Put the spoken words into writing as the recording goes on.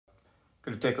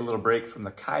Going to take a little break from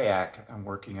the kayak I'm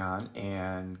working on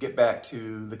and get back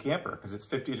to the camper because it's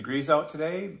 50 degrees out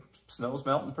today. Snow's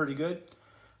melting pretty good.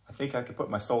 I think I could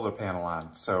put my solar panel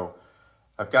on. So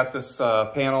I've got this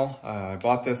panel. I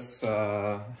bought this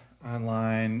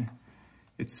online.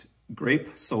 It's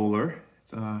Grape Solar.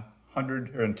 It's a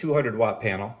 200 watt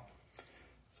panel.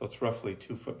 So it's roughly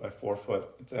 2 foot by 4 foot.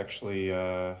 It's actually,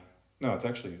 no, it's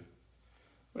actually,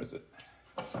 what is it?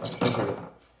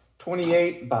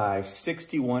 28 by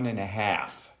 61 and a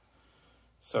half.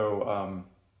 So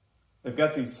they've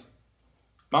got these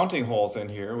mounting holes in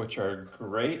here, which are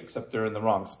great, except they're in the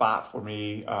wrong spot for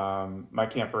me. My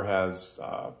camper has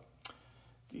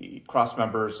the cross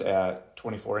members at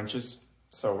 24 inches,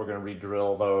 so we're gonna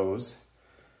re-drill those.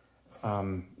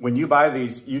 When you buy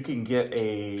these, you can get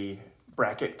a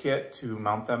bracket kit to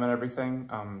mount them and everything.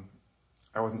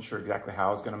 I wasn't sure exactly how I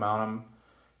was gonna mount them,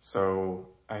 so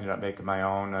I ended up making my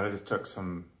own. I just took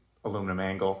some aluminum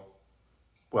angle,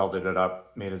 welded it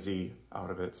up, made a Z out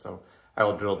of it. So I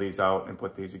will drill these out and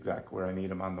put these exactly where I need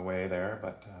them on the way there,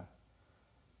 but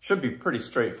should be pretty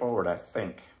straightforward, I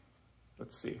think.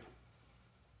 Let's see.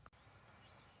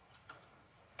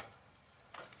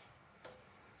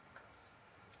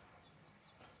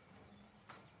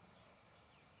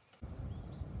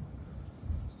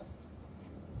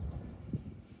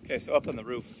 Okay, so up on the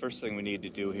roof, first thing we need to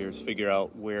do here is figure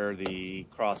out where the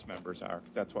cross members are,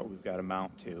 because that's what we've got to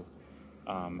mount to.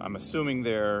 I'm assuming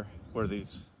they're where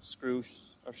these screws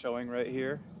are showing right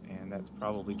here, and that's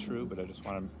probably true, but I just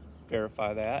want to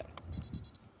verify that.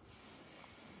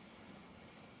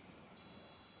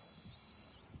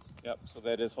 Yep, so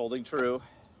that is holding true.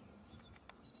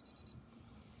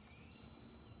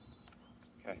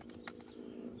 Okay.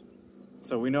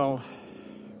 So we know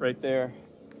right there,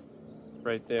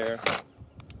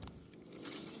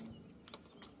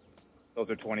 those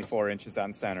are 24 inches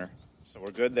on center, so we're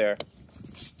good there.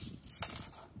 So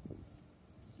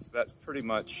that's pretty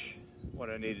much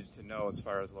what I needed to know as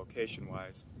far as location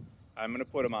wise. I'm going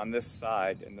to put them on this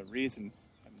side, and the reason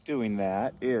I'm doing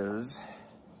that is,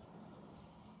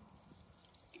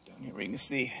 get down here where you can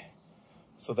see,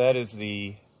 so that is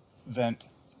the vent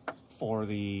for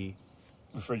the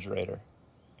refrigerator,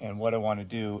 and what I want to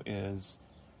do is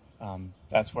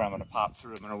that's where I'm going to pop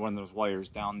through. I'm going to run those wires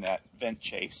down that vent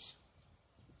chase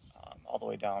all the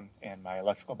way down, and my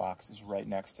electrical box is right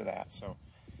next to that. So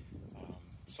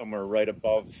somewhere right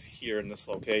above here in this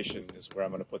location is where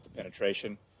I'm going to put the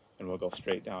penetration, and we'll go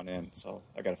straight down in. So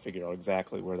I got to figure out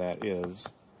exactly where that is,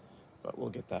 but we'll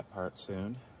get that part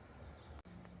soon.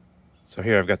 So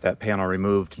here I've got that panel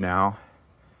removed now.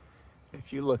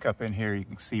 If you look up in here, you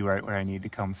can see right where I need to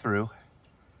come through.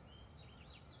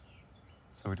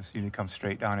 So we just need to come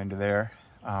straight down into there.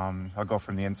 I'll go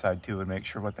from the inside too and make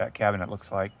sure what that cabinet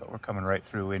looks like, but we're coming right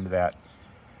through into that.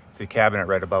 It's the cabinet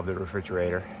right above the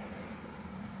refrigerator.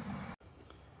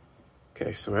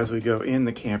 Okay, so as we go in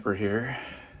the camper here,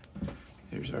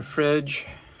 there's our fridge,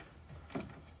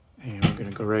 and we're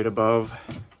gonna go right above.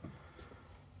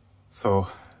 So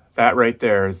that right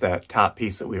there is that top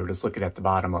piece that we were just looking at the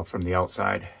bottom of from the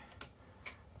outside.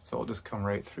 So we'll just come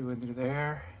right through into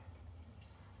there.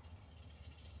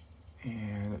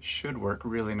 And it should work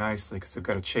really nicely because I've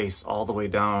got to chase all the way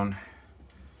down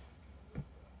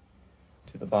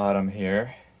to the bottom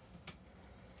here.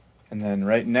 And then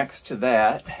right next to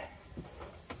that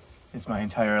is my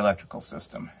entire electrical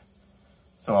system.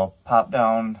 So I'll pop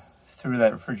down through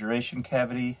that refrigeration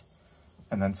cavity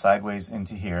and then sideways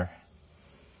into here.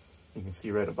 You can see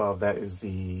right above that is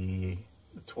the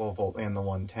 12 volt and the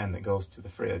 110 that goes to the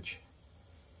fridge.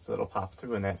 So it'll pop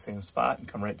through in that same spot and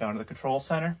come right down to the control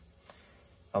center.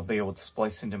 I'll be able to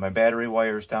splice into my battery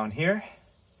wires down here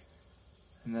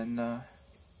and then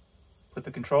put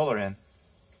the controller in.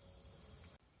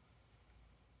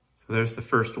 So there's the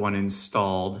first one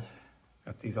installed.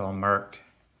 Got these all marked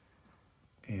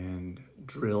and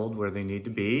drilled where they need to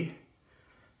be.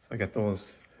 So I got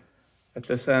those at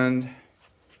this end,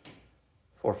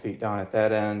 4 feet down at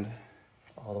that end,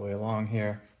 all the way along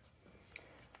here.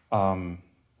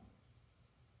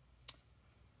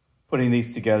 Putting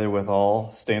these together with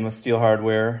all stainless steel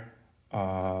hardware,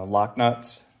 lock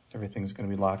nuts, everything's going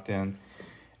to be locked in.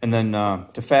 And then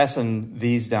to fasten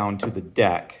these down to the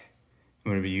deck,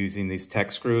 I'm going to be using these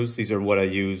tech screws. These are what I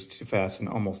used to fasten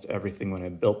almost everything when I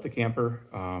built the camper.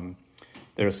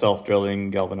 They're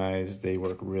self-drilling, galvanized. They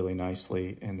work really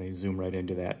nicely, and they zoom right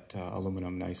into that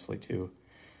aluminum nicely too.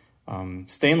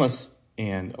 Stainless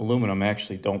and aluminum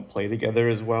actually don't play together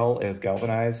as well as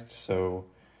galvanized, so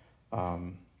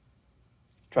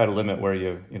try to limit where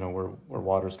where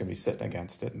water's going to be sitting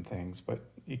against it and things, but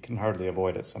you can hardly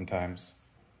avoid it sometimes.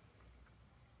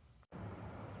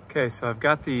 Okay, so I've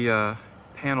got the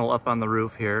panel up on the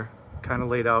roof here, kind of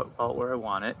laid out about where I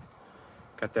want it.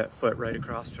 Got that foot right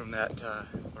across from that,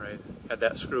 where I had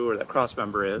that screw or that cross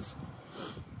member is.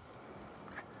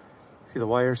 See the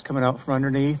wires coming out from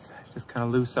underneath, just kind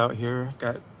of loose out here. I've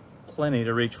got plenty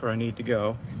to reach where I need to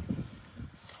go.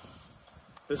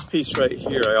 This piece right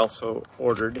here I also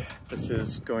ordered. This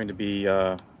is going to be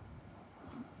the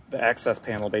access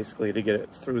panel basically to get it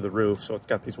through the roof. So it's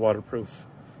got these waterproof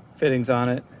fittings on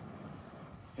it.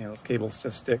 You know, those cables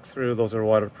just stick through. Those are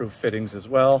waterproof fittings as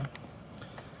well.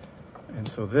 And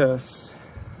so this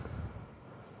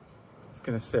is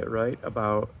going to sit right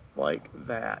about like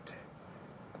that.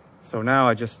 So now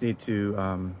I just need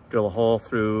to drill a hole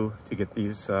through to get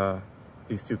these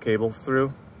two cables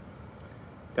through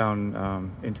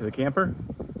down into the camper,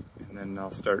 and then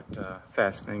I'll start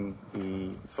fastening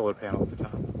the solar panel at the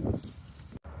top.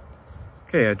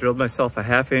 Okay, I drilled myself a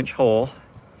 1/2-inch hole,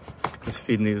 just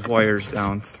feeding these wires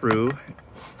down through.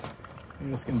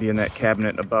 And it's going to be in that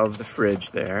cabinet above the fridge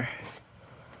there.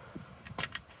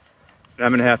 And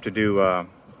I'm going to have to do, I'm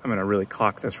going to really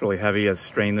caulk this really heavy as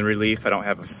strain the relief. I don't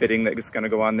have a fitting that's going to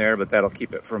go on there, but that'll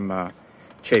keep it from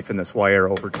chafing this wire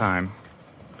over time.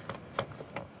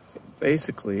 So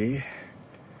basically,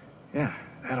 yeah,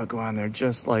 that'll go on there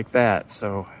just like that.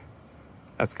 So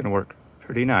that's going to work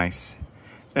pretty nice.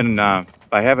 And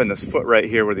by having this foot right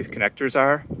here where these connectors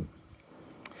are,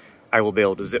 I will be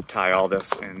able to zip tie all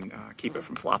this and keep it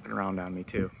from flopping around on me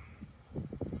too.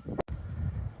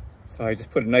 So I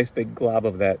just put a nice big glob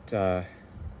of that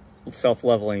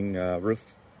self-leveling roof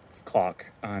caulk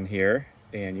on here,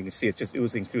 and you can see it's just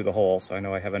oozing through the hole, so I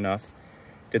know I have enough.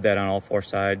 Did that on all 4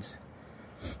 sides.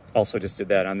 Also just did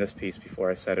that on this piece before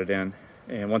I set it in.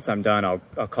 And once I'm done, I'll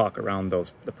caulk around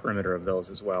the perimeter of those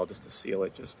as well, just to seal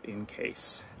it just in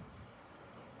case.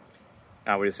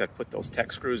 Now we just have to put those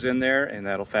Tech screws in there, and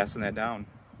that'll fasten that down.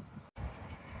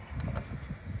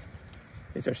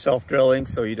 These are self-drilling,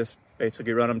 so you just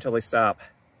basically run them until they stop.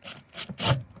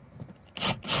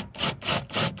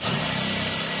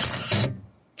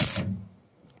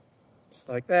 Just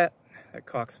like that. That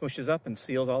caulk smooshes up and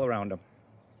seals all around them.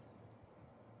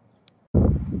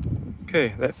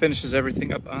 Okay, that finishes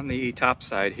everything up on the top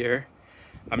side here.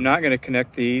 I'm not going to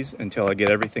connect these until I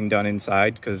get everything done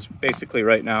inside, because basically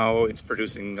right now it's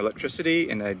producing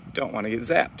electricity and I don't want to get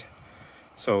zapped.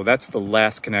 So that's the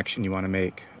last connection you want to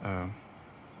make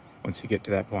once you get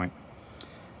to that point.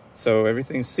 So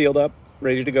everything's sealed up,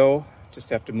 ready to go.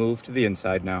 Just have to move to the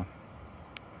inside now.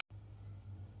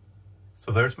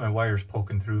 So there's my wires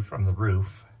poking through from the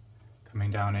roof, coming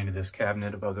down into this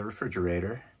cabinet above the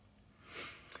refrigerator.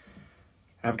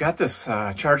 I've got this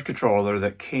charge controller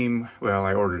that came, well,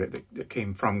 I ordered it, that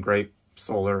came from Grape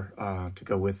Solar to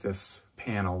go with this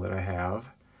panel that I have.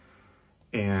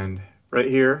 And right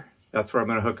here, that's where I'm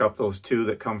going to hook up those 2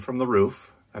 that come from the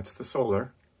roof. That's the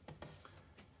solar.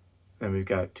 Then we've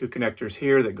got 2 connectors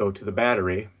here that go to the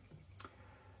battery.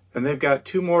 Then they've got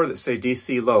 2 more that say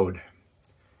DC load.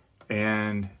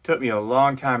 And it took me a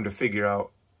long time to figure out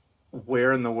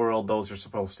where in the world those are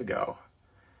supposed to go.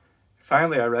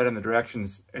 Finally, I read in the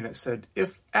directions and it said,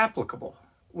 if applicable,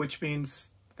 which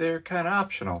means they're kind of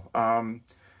optional.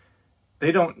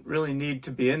 They don't really need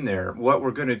to be in there. What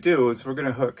we're going to do is we're going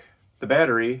to hook the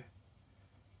battery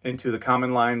into the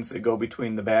common lines that go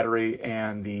between the battery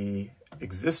and the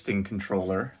existing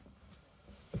controller.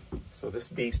 So this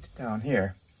beast down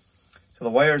here. So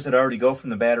the wires that already go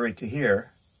from the battery to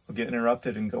here will get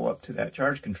interrupted and go up to that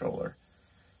charge controller.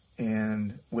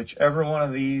 And whichever one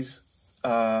of these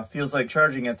feels like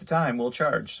charging at the time will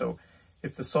charge. So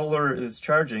if the solar is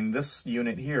charging, this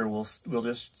unit here will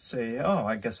just say, oh,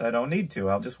 I guess I don't need to,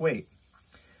 I'll just wait.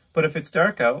 But if it's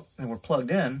dark out and we're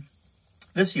plugged in,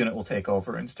 this unit will take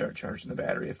over and start charging the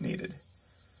battery if needed.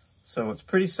 So it's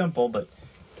pretty simple, but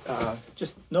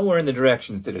just nowhere in the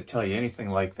directions did it tell you anything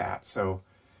like that. So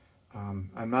on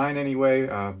mine anyway,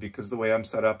 because the way I'm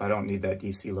set up, I don't need that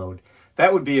DC load.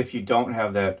 That would be if you don't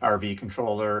have that RV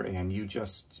controller and you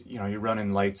just, you're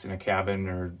running lights in a cabin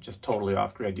or just totally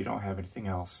off grid, you don't have anything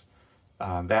else.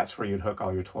 That's where you'd hook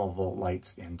all your 12-volt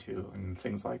lights into and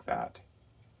things like that.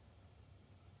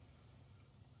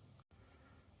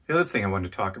 The other thing I wanted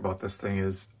to talk about this thing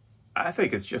is, I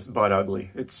think it's just butt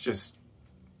ugly. It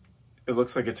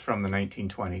looks like it's from the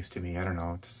 1920s to me. I don't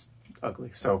know, it's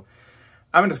ugly. So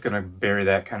I'm just going to bury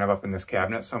that kind of up in this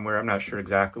cabinet somewhere. I'm not sure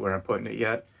exactly where I'm putting it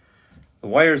yet. The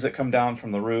wires that come down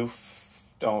from the roof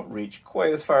don't reach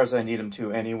quite as far as I need them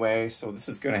to anyway, so this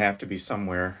is going to have to be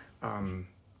somewhere,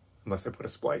 unless I put a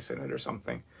splice in it or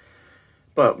something.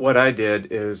 But what I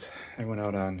did is I went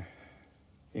out on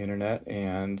the internet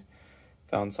and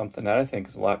found something that I think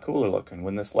is a lot cooler looking.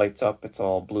 When this lights up, it's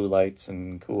all blue lights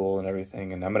and cool and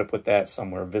everything, and I'm going to put that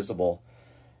somewhere visible,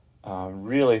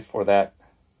 really for that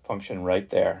function right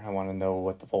there. I want to know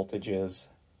what the voltage is.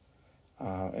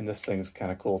 And this thing's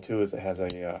kind of cool too, is it has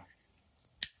a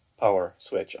power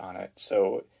switch on it,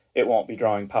 so it won't be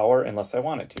drawing power unless I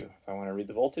want it to. If I want to read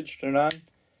the voltage, turn it on,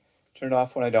 turn it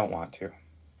off when I don't want to.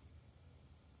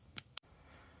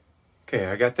 Okay,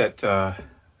 I got that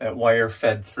wire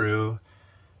fed through.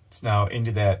 It's now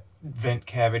into that vent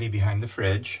cavity behind the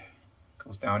fridge.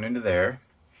 Goes down into there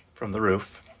from the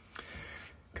roof.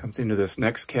 Comes into this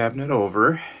next cabinet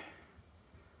over.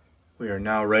 We are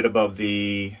now right above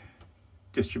the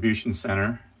distribution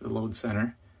center, the load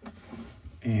center.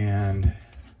 And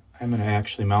I'm going to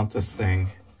actually mount this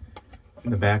thing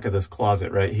in the back of this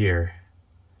closet right here.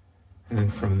 And then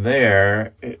from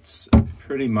there, it's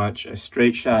pretty much a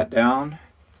straight shot down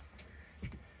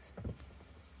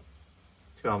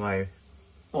to all my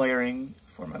wiring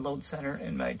for my load center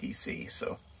and my DC.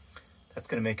 So that's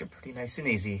going to make it pretty nice and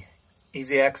easy.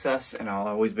 Easy access, and I'll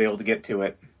always be able to get to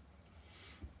it.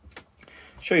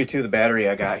 Show you too the battery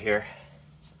I got here.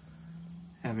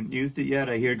 Haven't used it yet.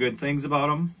 I hear good things about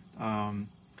them.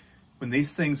 When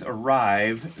these things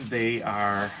arrive, they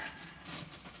are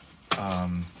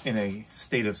in a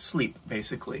state of sleep,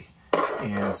 basically.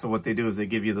 And so what they do is they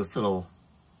give you this little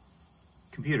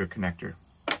computer connector.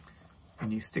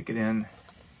 And you stick it in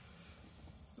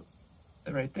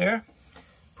right there,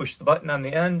 push the button on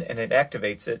the end, and it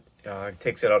activates it. It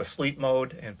takes it out of sleep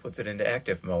mode and puts it into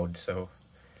active mode. So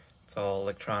it's all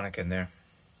electronic in there.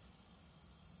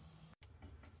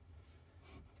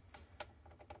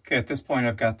 Okay, at this point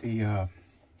I've got the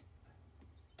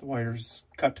wires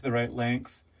cut to the right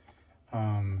length.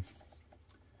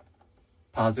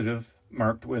 Positive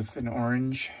marked with an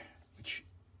orange, which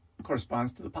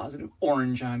corresponds to the positive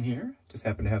orange on here. Just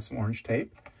happen to have some orange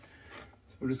tape.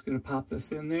 So we're just going to pop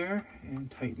this in there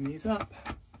and tighten these up.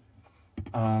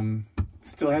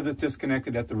 Still have this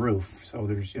disconnected at the roof, so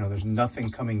there's nothing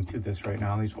coming to this right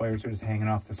now. These wires are just hanging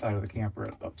off the side of the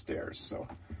camper upstairs, so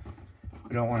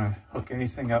we don't want to hook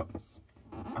anything up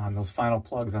on those final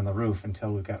plugs on the roof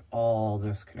until we've got all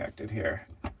this connected here.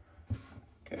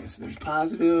 Okay, so there's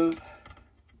positive.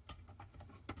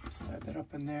 Slide that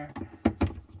up in there.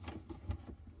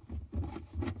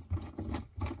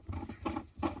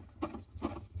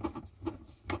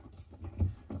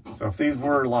 So if these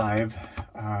were live,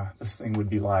 this thing would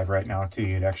be live right now too.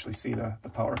 You'd actually see the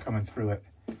power coming through it.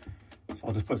 So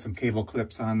I'll just put some cable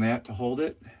clips on that to hold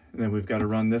it. And then we've got to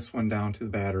run this one down to the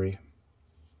battery.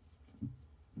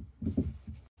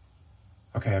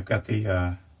 Okay, I've got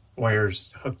the wires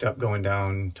hooked up going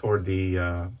down toward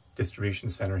the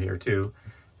distribution center here too.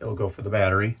 It'll go for the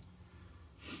battery.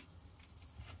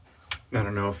 I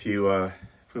don't know if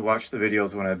we watched the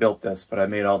videos when I built this, but I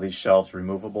made all these shelves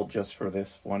removable just for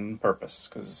this one purpose,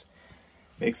 because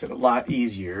it makes it a lot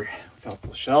easier without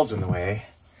those shelves in the way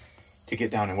to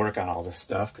get down and work on all this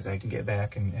stuff, because I can get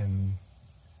back and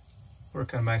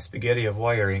work on my spaghetti of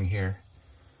wiring here.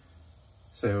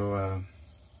 So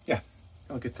yeah,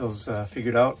 I'll get those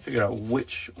figure out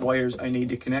which wires I need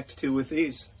to connect to with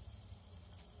these.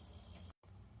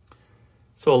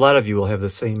 So a lot of you will have the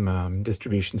same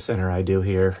distribution center I do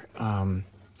here.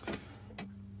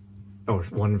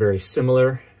 One very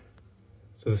similar.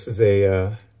 So this is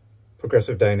a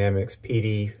Progressive Dynamics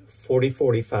PD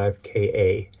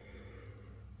 4045KA.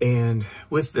 And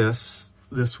with this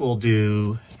will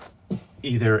do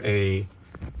either a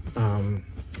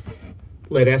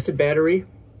lead acid battery,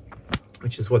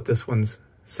 which is what this one's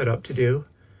set up to do,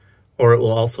 or it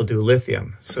will also do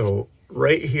lithium. So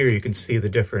right here you can see the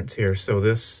difference here. So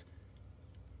this,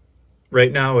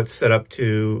 right now it's set up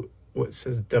to what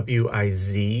says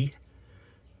WIZ.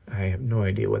 I have no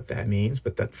idea what that means,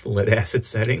 but that's the lead acid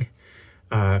setting.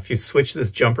 If you switch this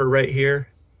jumper right here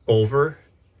over,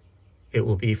 it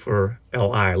will be for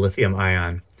LI, lithium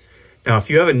ion. Now, if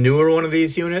you have a newer one of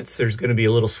these units, there's going to be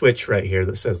a little switch right here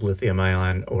that says lithium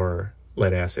ion or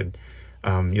lead acid.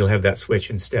 You'll have that switch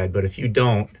instead. But if you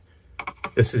don't,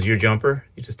 this is your jumper.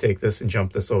 You just take this and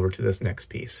jump this over to this next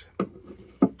piece.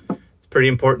 It's pretty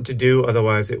important to do,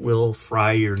 otherwise it will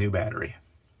fry your new battery,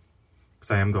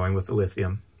 because I am going with the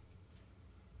lithium.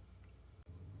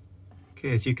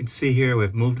 Okay, as you can see here,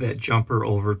 we've moved that jumper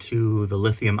over to the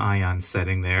lithium ion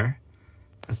setting there.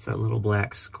 That's that little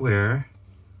black square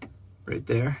right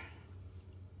there.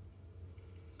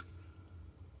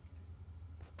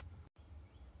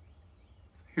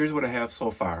 Here's what I have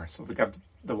so far. So we got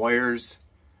the wires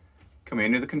coming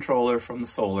into the controller from the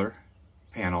solar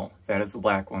panel. That is the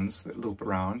black ones that loop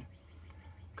around.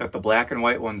 got the black and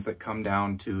white ones that come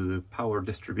down to the power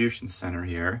distribution center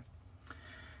here.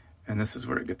 And this is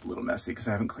where it gets a little messy because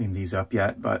I haven't cleaned these up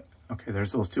yet, but okay,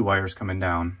 there's those two wires coming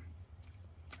down.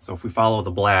 So if we follow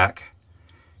the black,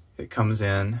 it comes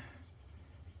in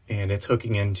and it's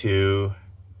hooking into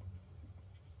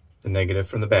the negative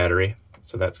from the battery.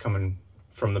 So that's coming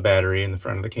from the battery in the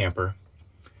front of the camper.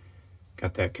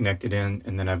 Got that connected in,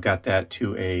 and then I've got that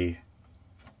to a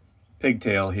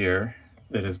pigtail here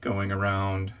that is going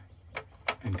around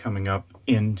and coming up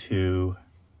into,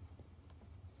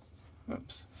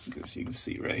 oops, I guess you can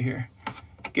see right here,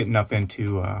 getting up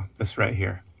into this right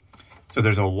here. So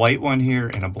there's a white one here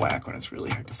and a black one. It's really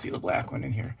hard to see the black one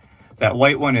in here. That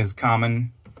white one is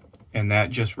common, and that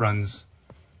just runs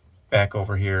back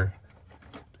over here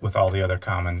with all the other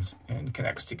commons and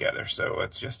connects together. So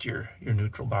it's just your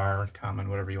neutral bar, common,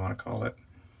 whatever you want to call it.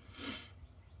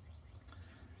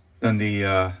 Then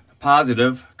the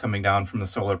positive coming down from the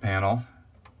solar panel,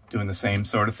 doing the same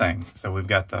sort of thing. So we've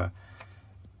got the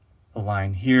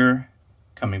line here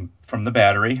coming from the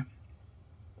battery,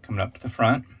 coming up to the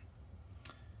front.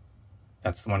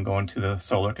 That's the one going to the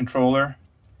solar controller.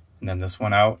 And then this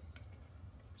one out,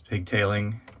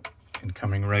 pigtailing and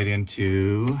coming right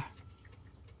into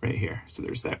right here. So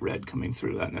there's that red coming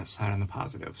through on that side on the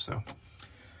positive. So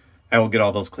I will get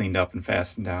all those cleaned up and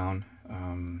fastened down.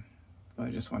 But I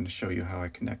just wanted to show you how I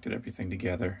connected everything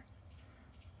together.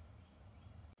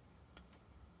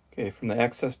 Okay, from the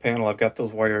access panel, I've got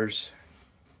those wires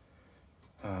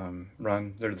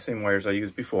run. They're the same wires I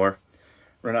used before.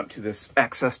 Run up to this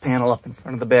access panel up in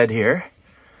front of the bed here.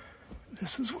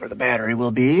 This is where the battery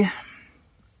will be.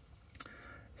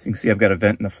 So you can see I've got a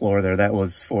vent in the floor there. That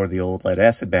was for the old lead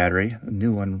acid battery. The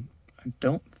new one, I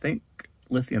don't think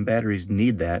lithium batteries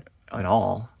need that at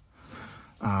all.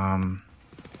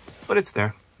 But it's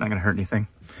there, not gonna hurt anything.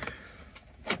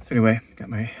 So anyway, got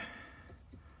my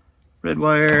red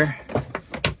wire,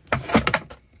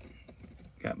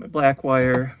 got my black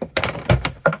wire.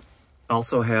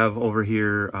 Also have over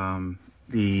here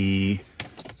the,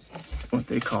 what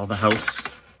they call the house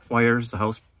wires, the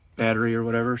house battery or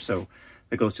whatever. So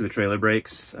that goes to the trailer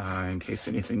brakes in case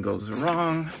anything goes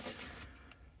wrong.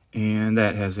 And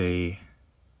that has a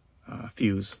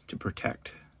fuse to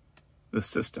protect the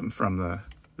system from the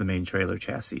main trailer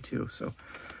chassis too. So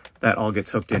that all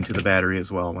gets hooked into the battery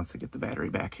as well once I get the battery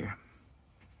back here.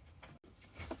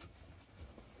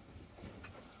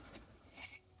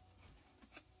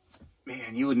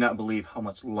 Man, you would not believe how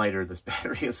much lighter this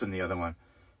battery is than the other one.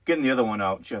 Getting the other one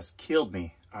out just killed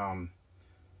me. I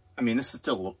mean, this is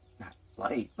still not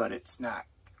light, but it's not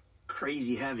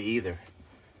crazy heavy either.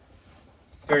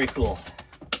 Very cool.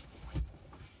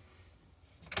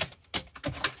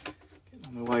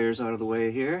 Getting my wires out of the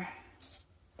way here.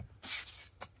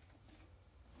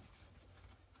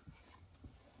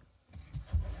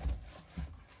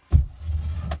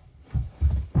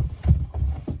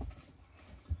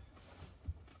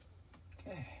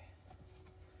 Okay.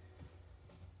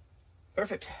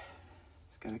 Perfect.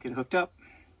 Gotta get hooked up.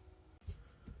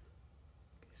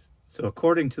 So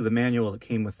according to the manual that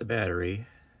came with the battery,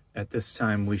 at this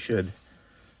time we should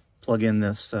plug in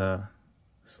this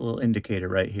this little indicator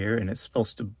right here, and it's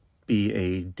supposed to be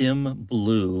a dim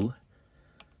blue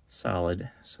solid.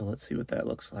 So let's see what that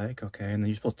looks like. Okay, and then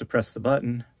you're supposed to press the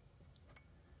button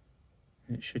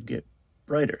and it should get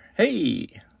brighter.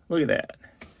 Hey, look at that.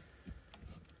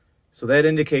 So that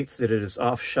indicates that it is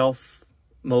off shelf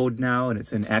mode now and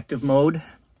it's in active mode.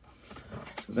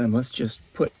 So then let's just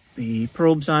put the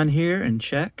probes on here and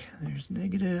check. There's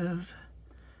negative,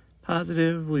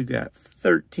 positive. We've got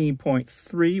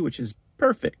 13.3, which is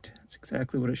perfect. That's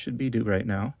exactly what it should be do right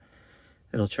now.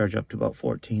 It'll charge up to about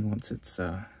 14 once it's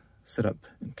set up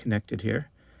and connected here.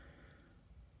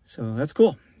 So that's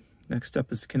cool. Next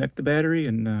step is to connect the battery,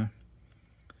 and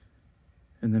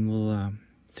then we'll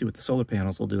see what the solar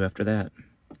panels will do after that.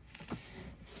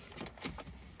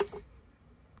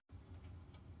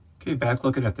 Okay, back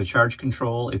looking at the charge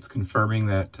control, it's confirming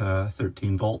that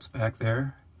 13 volts back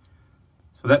there.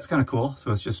 So that's kind of cool.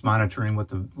 So it's just monitoring what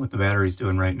the battery's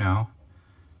doing right now.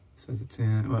 It says it's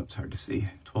in, well, it's hard to see,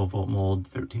 12 volt mode,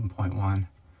 13.1.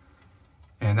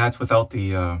 And that's without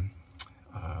the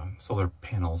solar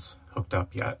panels hooked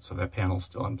up yet. So that panel's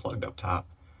still unplugged up top.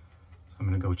 So I'm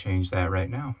gonna go change that right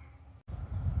now.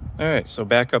 All right, so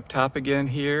back up top again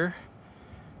here.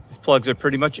 These plugs are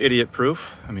pretty much idiot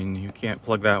proof. I mean, you can't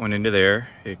plug that one into there.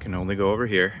 It can only go over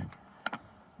here.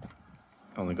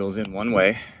 Only goes in one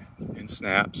way and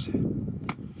snaps.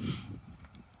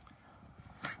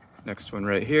 Next one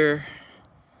right here.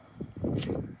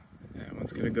 That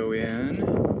one's gonna go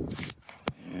in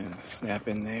and snap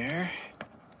in there.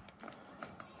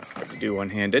 to do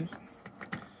one-handed.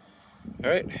 All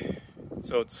right,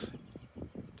 so it's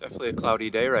definitely a cloudy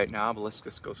day right now, but let's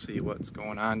just go see what's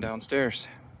going on downstairs.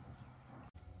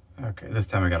 Okay, this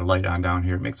time I got a light on down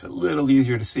here. It makes it a little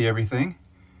easier to see everything.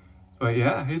 But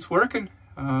yeah, it's working.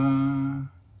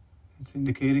 It's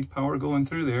indicating power going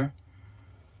through there.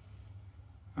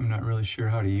 I'm not really sure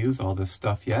how to use all this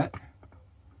stuff yet.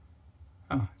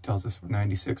 Oh, it tells us we're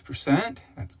 96%.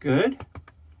 That's good.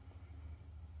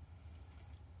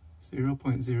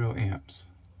 0.0 amps.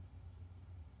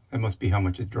 That must be how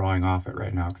much it's drawing off it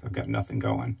right now because I've got nothing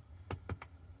going.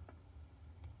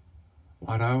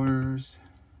 Watt hours.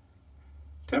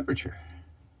 Temperature.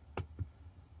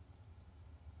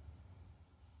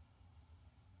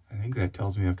 I think that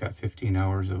tells me I've got 15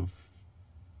 hours of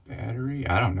battery.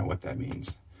 I don't know what that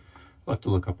means. I'll have to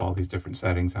look up all these different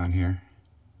settings on here.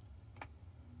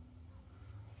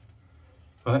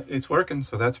 But it's working,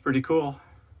 so that's pretty cool.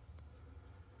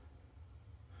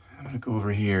 I'm gonna go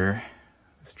over here.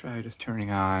 Let's try just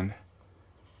turning on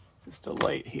just a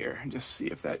light here and just see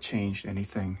if that changed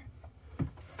anything.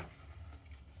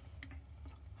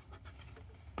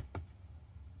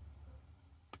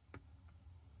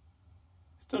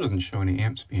 Still doesn't show any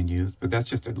amps being used, but that's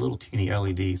just a little teeny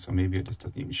LED, so maybe it just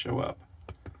doesn't even show up.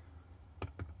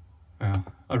 Well,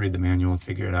 I'll read the manual and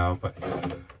figure it out, but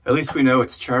at least we know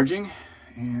it's charging,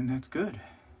 and that's good.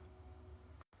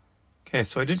 Okay,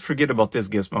 so I didn't forget about this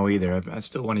gizmo either. I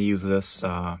still want to use this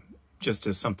just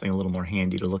as something a little more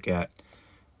handy to look at,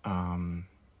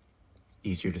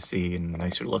 easier to see and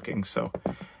nicer looking. So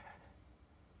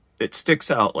it sticks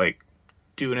out like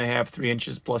 2.5, 3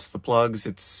 inches plus the plugs.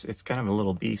 It's kind of a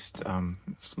little beast,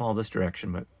 small this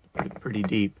direction, but pretty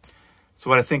deep. So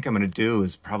what I think I'm going to do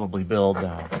is probably build,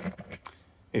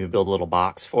 maybe build a little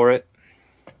box for it.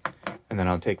 And then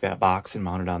I'll take that box and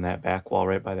mount it on that back wall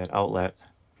right by that outlet.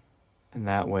 And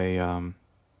that way,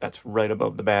 that's right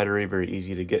above the battery, very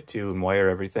easy to get to and wire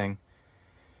everything.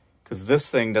 Because this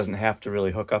thing doesn't have to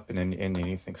really hook up in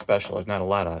anything special. There's not a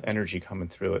lot of energy coming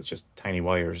through. It's just tiny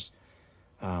wires.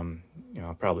 You know,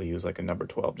 I'll probably use like a number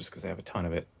 12 just because I have a ton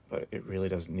of it, but it really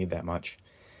doesn't need that much.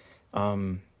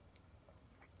 And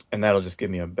that'll just give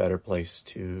me a better place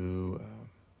to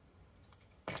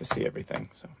see everything.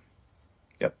 So,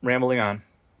 yep, rambling on.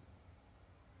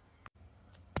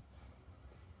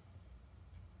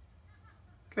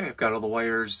 Okay, I've got all the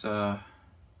wires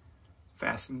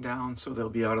fastened down so they'll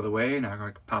be out of the way. Now I'm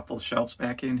going to pop those shelves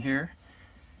back in here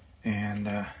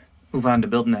and move on to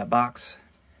building that box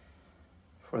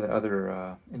for the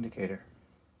other indicator,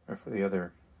 or for the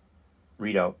other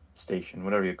readout station,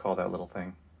 whatever you call that little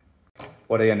thing.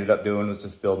 What I ended up doing was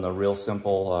just building a real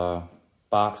simple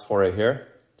box for it here.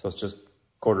 So it's just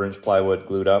 1/4 inch plywood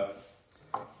glued up,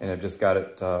 and I've just got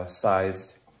it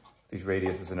sized, these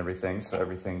radiuses and everything, so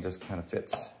everything just kind of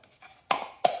fits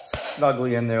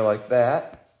snugly in there like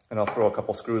that. And I'll throw a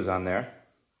couple screws on there.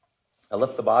 I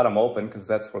left the bottom open because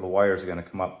that's where the wires are going to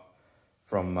come up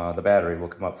from, the battery will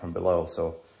come up from below.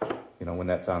 So, you know, when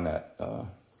that's on that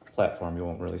platform, you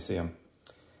won't really see them.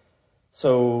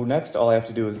 So next, all I have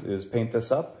to do is paint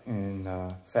this up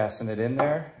and fasten it in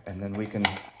there, and then we can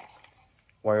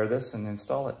wire this and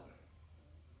install it.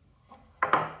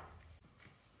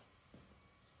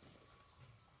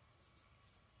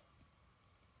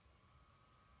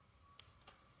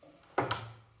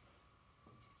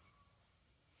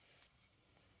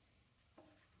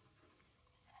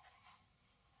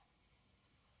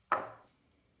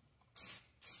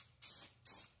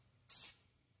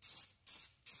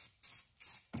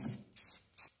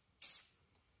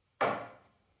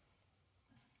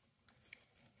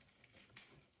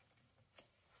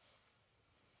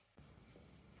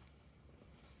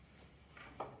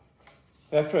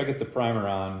 So after I get the primer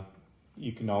on,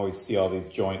 you can always see all these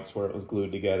joints where it was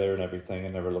glued together and everything.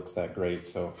 It never looks that great.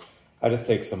 So I just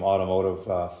take some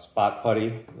automotive spot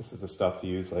putty. This is the stuff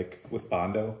you use like with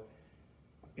Bondo.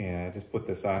 And I just put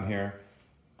this on here.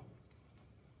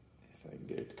 If I can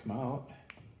get it to come out.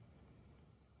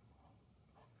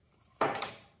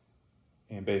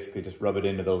 And basically just rub it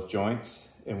into those joints.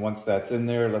 And once that's in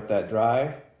there, let that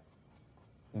dry.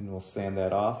 Then we'll sand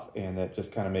that off, and that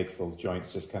just kind of makes those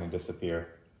joints just kind of disappear.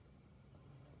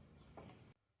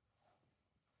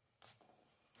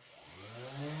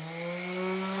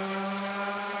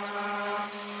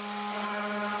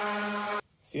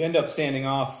 So you end up sanding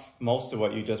off most of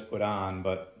what you just put on,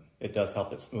 but it does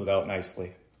help it smooth out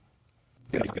nicely.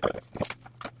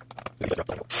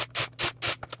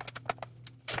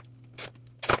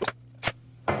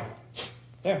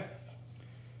 There,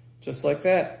 just like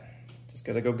that. Just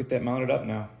gotta go get that mounted up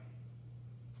now.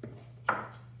 All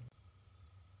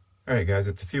All right, guys,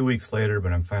 it's a few weeks later,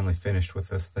 but I'm finally finished with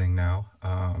this thing now.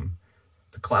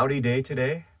 It's a cloudy day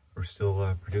today. We're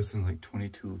still producing like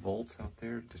 22 volts out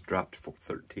there. Just dropped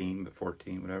 13, but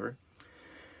 14, whatever.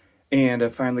 And I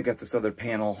finally got this other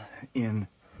panel in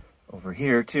over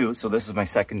here too. So this is my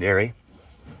secondary.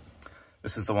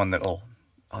 This is the one that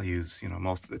I'll use, you know,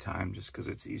 most of the time just because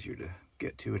it's easier to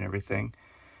get to and everything.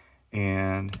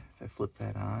 And if I flip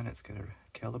that on, it's going to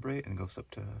calibrate and it goes up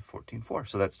to 14.4.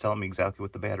 So that's telling me exactly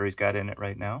what the battery's got in it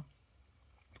right now.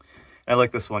 And I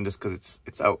like this one just because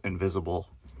it's out and visible.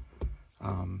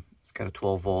 It's got a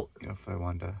 12 volt, you know, if I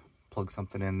wanted to plug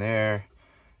something in there.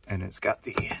 And it's got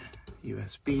the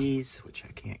USBs, which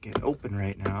I can't get open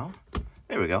right now.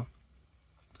 There we go.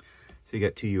 So you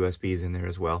got 2 USBs in there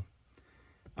as well.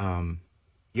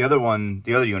 The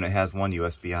other unit has 1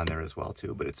 USB on there as well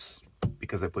too, but it's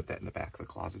because I put that in the back of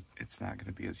the closet, it's not going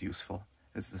to be as useful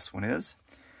as this one is.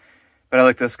 But I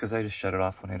like this because I just shut it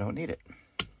off when I don't need it.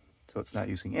 So it's not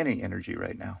using any energy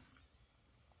right now.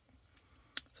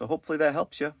 So hopefully that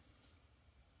helps you.